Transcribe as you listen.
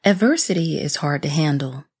Adversity is hard to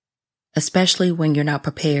handle, especially when you're not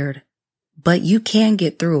prepared, but you can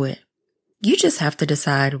get through it. You just have to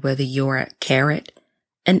decide whether you're a carrot,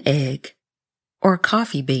 an egg, or a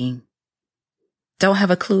coffee bean. Don't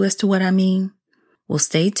have a clue as to what I mean? Well,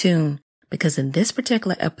 stay tuned because in this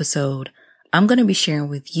particular episode, I'm going to be sharing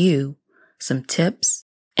with you some tips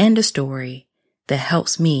and a story that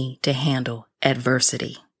helps me to handle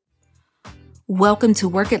adversity. Welcome to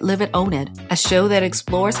Work It, Live It, Own It, a show that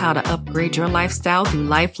explores how to upgrade your lifestyle through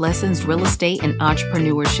life lessons, real estate, and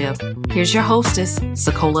entrepreneurship. Here's your hostess,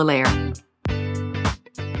 Sekola Lair.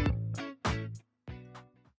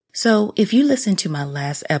 So, if you listened to my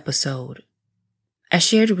last episode, I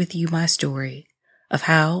shared with you my story of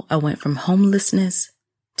how I went from homelessness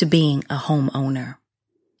to being a homeowner.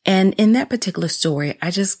 And in that particular story,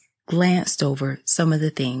 I just glanced over some of the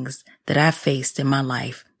things that I've faced in my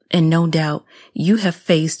life. And no doubt you have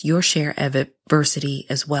faced your share of adversity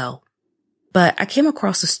as well. But I came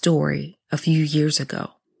across a story a few years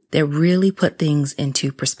ago that really put things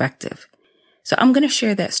into perspective. So I'm going to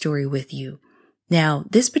share that story with you. Now,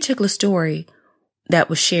 this particular story that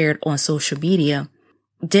was shared on social media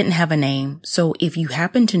didn't have a name. So if you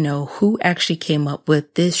happen to know who actually came up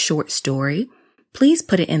with this short story, please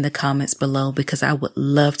put it in the comments below because I would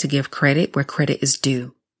love to give credit where credit is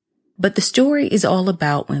due. But the story is all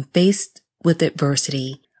about when faced with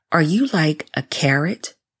adversity, are you like a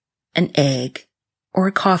carrot, an egg, or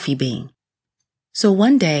a coffee bean? So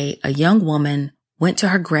one day, a young woman went to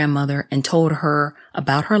her grandmother and told her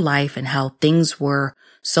about her life and how things were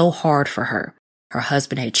so hard for her. Her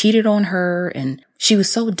husband had cheated on her and she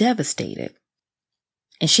was so devastated.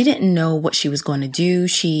 And she didn't know what she was going to do.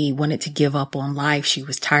 She wanted to give up on life. She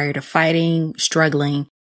was tired of fighting, struggling.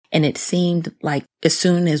 And it seemed like as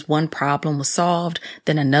soon as one problem was solved,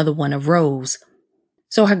 then another one arose.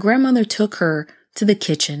 So her grandmother took her to the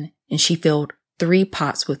kitchen and she filled 3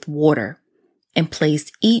 pots with water and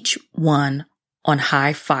placed each one on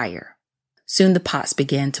high fire. Soon the pots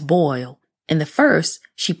began to boil. In the first,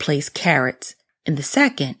 she placed carrots. In the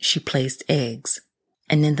second, she placed eggs.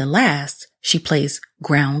 And in the last, she placed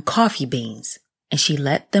ground coffee beans. And she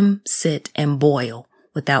let them sit and boil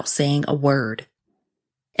without saying a word.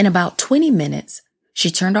 In about 20 minutes, she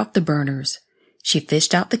turned off the burners. She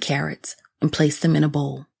fished out the carrots and placed them in a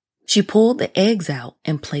bowl. She pulled the eggs out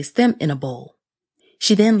and placed them in a bowl.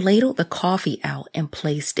 She then ladled the coffee out and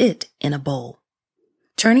placed it in a bowl.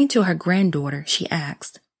 Turning to her granddaughter, she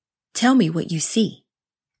asked, "Tell me what you see."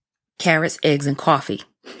 "Carrots, eggs, and coffee,"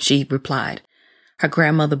 she replied. Her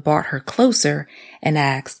grandmother brought her closer and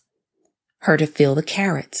asked her to feel the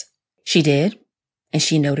carrots. She did, and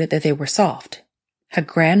she noted that they were soft. Her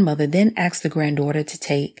grandmother then asked the granddaughter to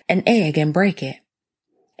take an egg and break it.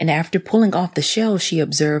 And after pulling off the shell, she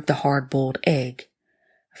observed the hard-boiled egg.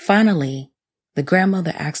 Finally, the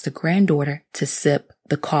grandmother asked the granddaughter to sip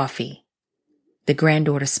the coffee. The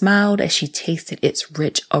granddaughter smiled as she tasted its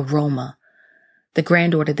rich aroma. The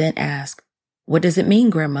granddaughter then asked, "What does it mean,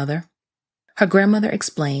 grandmother?" Her grandmother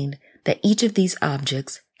explained that each of these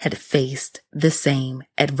objects had faced the same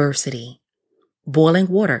adversity. Boiling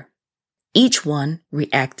water. Each one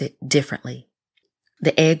reacted differently.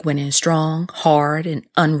 The egg went in strong, hard, and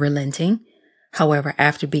unrelenting. However,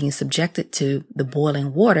 after being subjected to the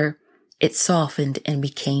boiling water, it softened and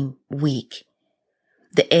became weak.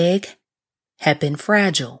 The egg had been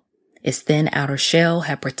fragile. Its thin outer shell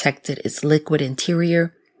had protected its liquid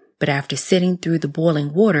interior, but after sitting through the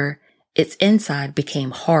boiling water, its inside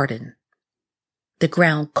became hardened. The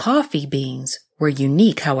ground coffee beans were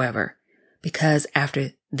unique, however, because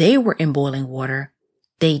after they were in boiling water,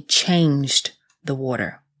 they changed the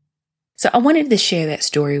water. So I wanted to share that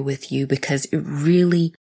story with you because it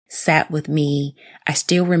really sat with me. I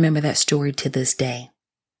still remember that story to this day.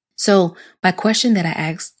 So my question that I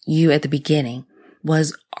asked you at the beginning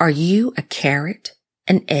was, are you a carrot,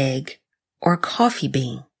 an egg, or a coffee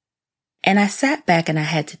bean? And I sat back and I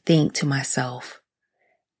had to think to myself,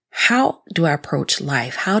 how do I approach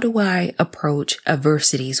life? How do I approach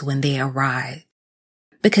adversities when they arise?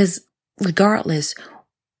 Because regardless,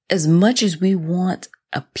 as much as we want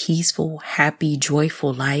a peaceful, happy,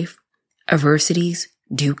 joyful life, adversities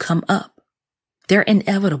do come up. They're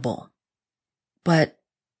inevitable. But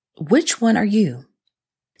which one are you?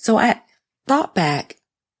 So I thought back,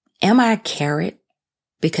 am I a carrot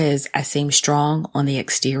because I seem strong on the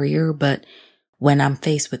exterior, but when I'm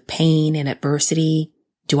faced with pain and adversity,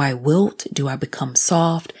 do I wilt? Do I become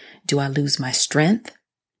soft? Do I lose my strength?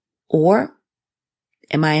 Or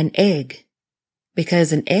am I an egg?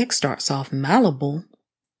 Because an egg starts off malleable,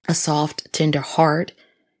 a soft, tender heart,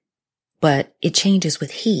 but it changes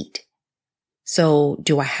with heat. So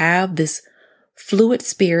do I have this fluid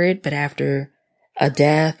spirit, but after a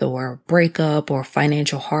death or a breakup or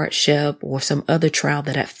financial hardship or some other trial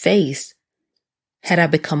that I faced, had I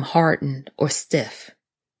become hardened or stiff?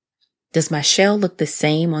 Does my shell look the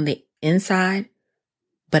same on the inside,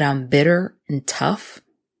 but I'm bitter and tough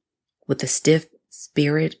with a stiff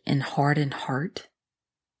spirit and hardened heart?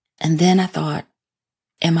 And then I thought,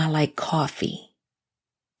 am I like coffee,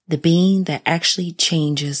 the bean that actually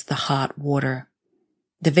changes the hot water,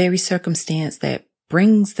 the very circumstance that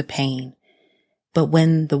brings the pain? But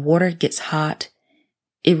when the water gets hot,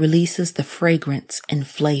 it releases the fragrance and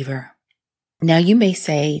flavor. Now you may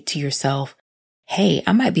say to yourself, hey,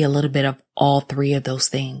 I might be a little bit of all three of those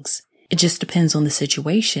things. It just depends on the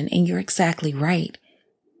situation. And you're exactly right.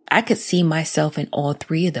 I could see myself in all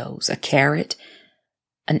three of those: a carrot,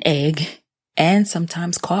 an egg, and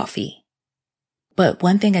sometimes coffee. But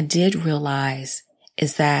one thing I did realize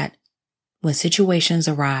is that when situations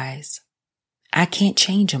arise, I can't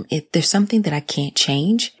change them. If there's something that I can't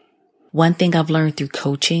change, one thing I've learned through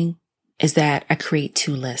coaching is that I create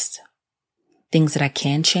two lists: things that I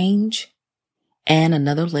can change and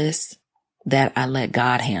another list that I let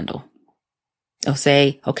God handle. I'll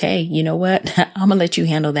say, okay, you know what? I'm going to let you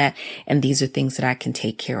handle that. And these are things that I can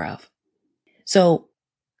take care of. So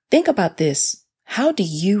think about this. How do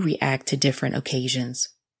you react to different occasions?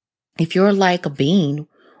 If you're like a bean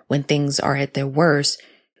when things are at their worst,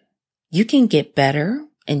 you can get better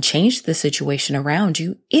and change the situation around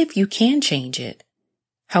you if you can change it.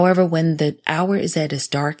 However, when the hour is at its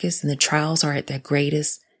darkest and the trials are at their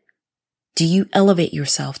greatest, do you elevate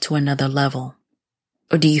yourself to another level,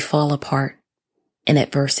 or do you fall apart in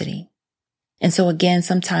adversity? And so again,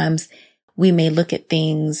 sometimes we may look at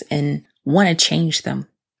things and want to change them,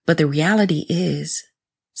 but the reality is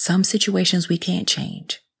some situations we can't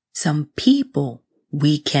change. Some people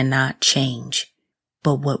we cannot change,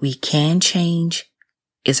 but what we can change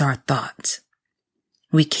is our thoughts.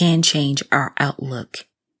 We can change our outlook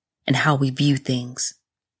and how we view things.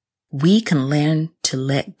 We can learn to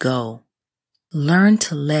let go. Learn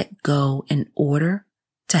to let go in order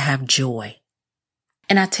to have joy.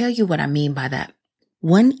 And I tell you what I mean by that.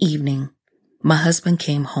 One evening, my husband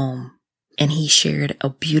came home and he shared a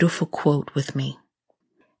beautiful quote with me.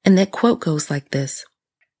 And that quote goes like this: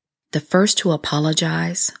 the first to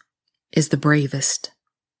apologize is the bravest.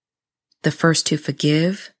 The first to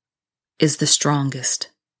forgive is the strongest.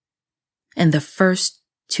 And the first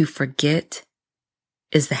to forget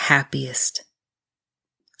is the happiest.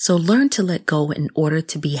 So learn to let go in order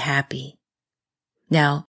to be happy.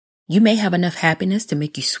 Now, you may have enough happiness to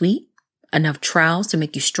make you sweet, enough trials to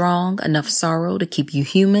make you strong, enough sorrow to keep you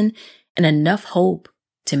human, and enough hope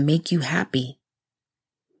to make you happy.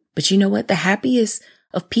 But you know what? The happiest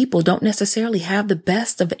of people don't necessarily have the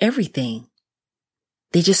best of everything.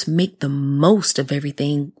 They just make the most of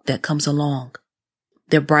everything that comes along.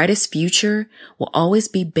 Their brightest future will always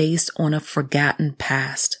be based on a forgotten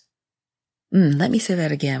past. Let me say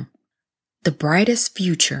that again. The brightest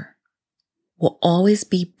future will always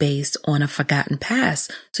be based on a forgotten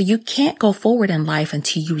past. So you can't go forward in life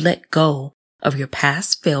until you let go of your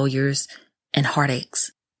past failures and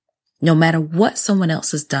heartaches. No matter what someone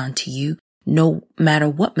else has done to you, no matter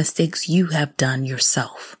what mistakes you have done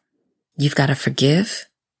yourself, you've got to forgive.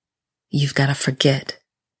 You've got to forget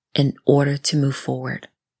in order to move forward.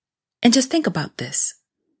 And just think about this.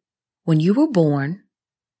 When you were born,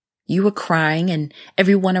 you were crying and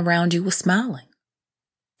everyone around you was smiling.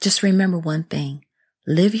 Just remember one thing.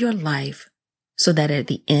 Live your life so that at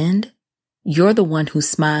the end, you're the one who's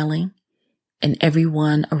smiling and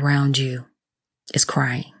everyone around you is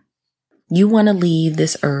crying. You want to leave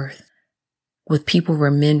this earth with people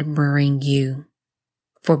remembering you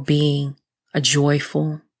for being a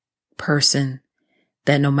joyful person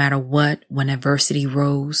that no matter what, when adversity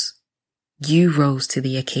rose, you rose to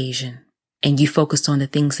the occasion and you focused on the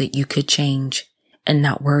things that you could change and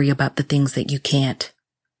not worry about the things that you can't.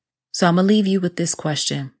 So I'm going to leave you with this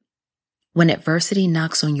question. When adversity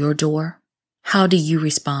knocks on your door, how do you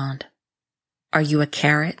respond? Are you a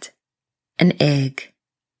carrot, an egg,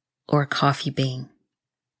 or a coffee bean?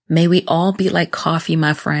 May we all be like coffee,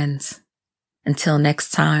 my friends. Until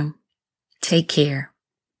next time, take care.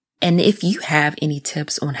 And if you have any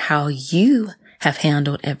tips on how you have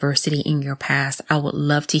handled adversity in your past, I would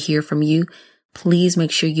love to hear from you. Please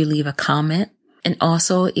make sure you leave a comment. And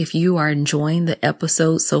also, if you are enjoying the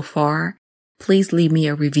episode so far, please leave me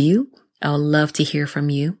a review. I would love to hear from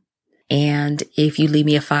you. And if you leave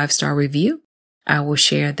me a 5-star review, I will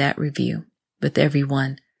share that review with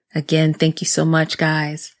everyone. Again, thank you so much,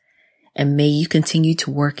 guys. And may you continue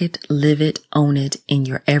to work it, live it, own it in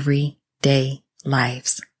your everyday everyday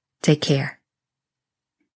lives. Take care.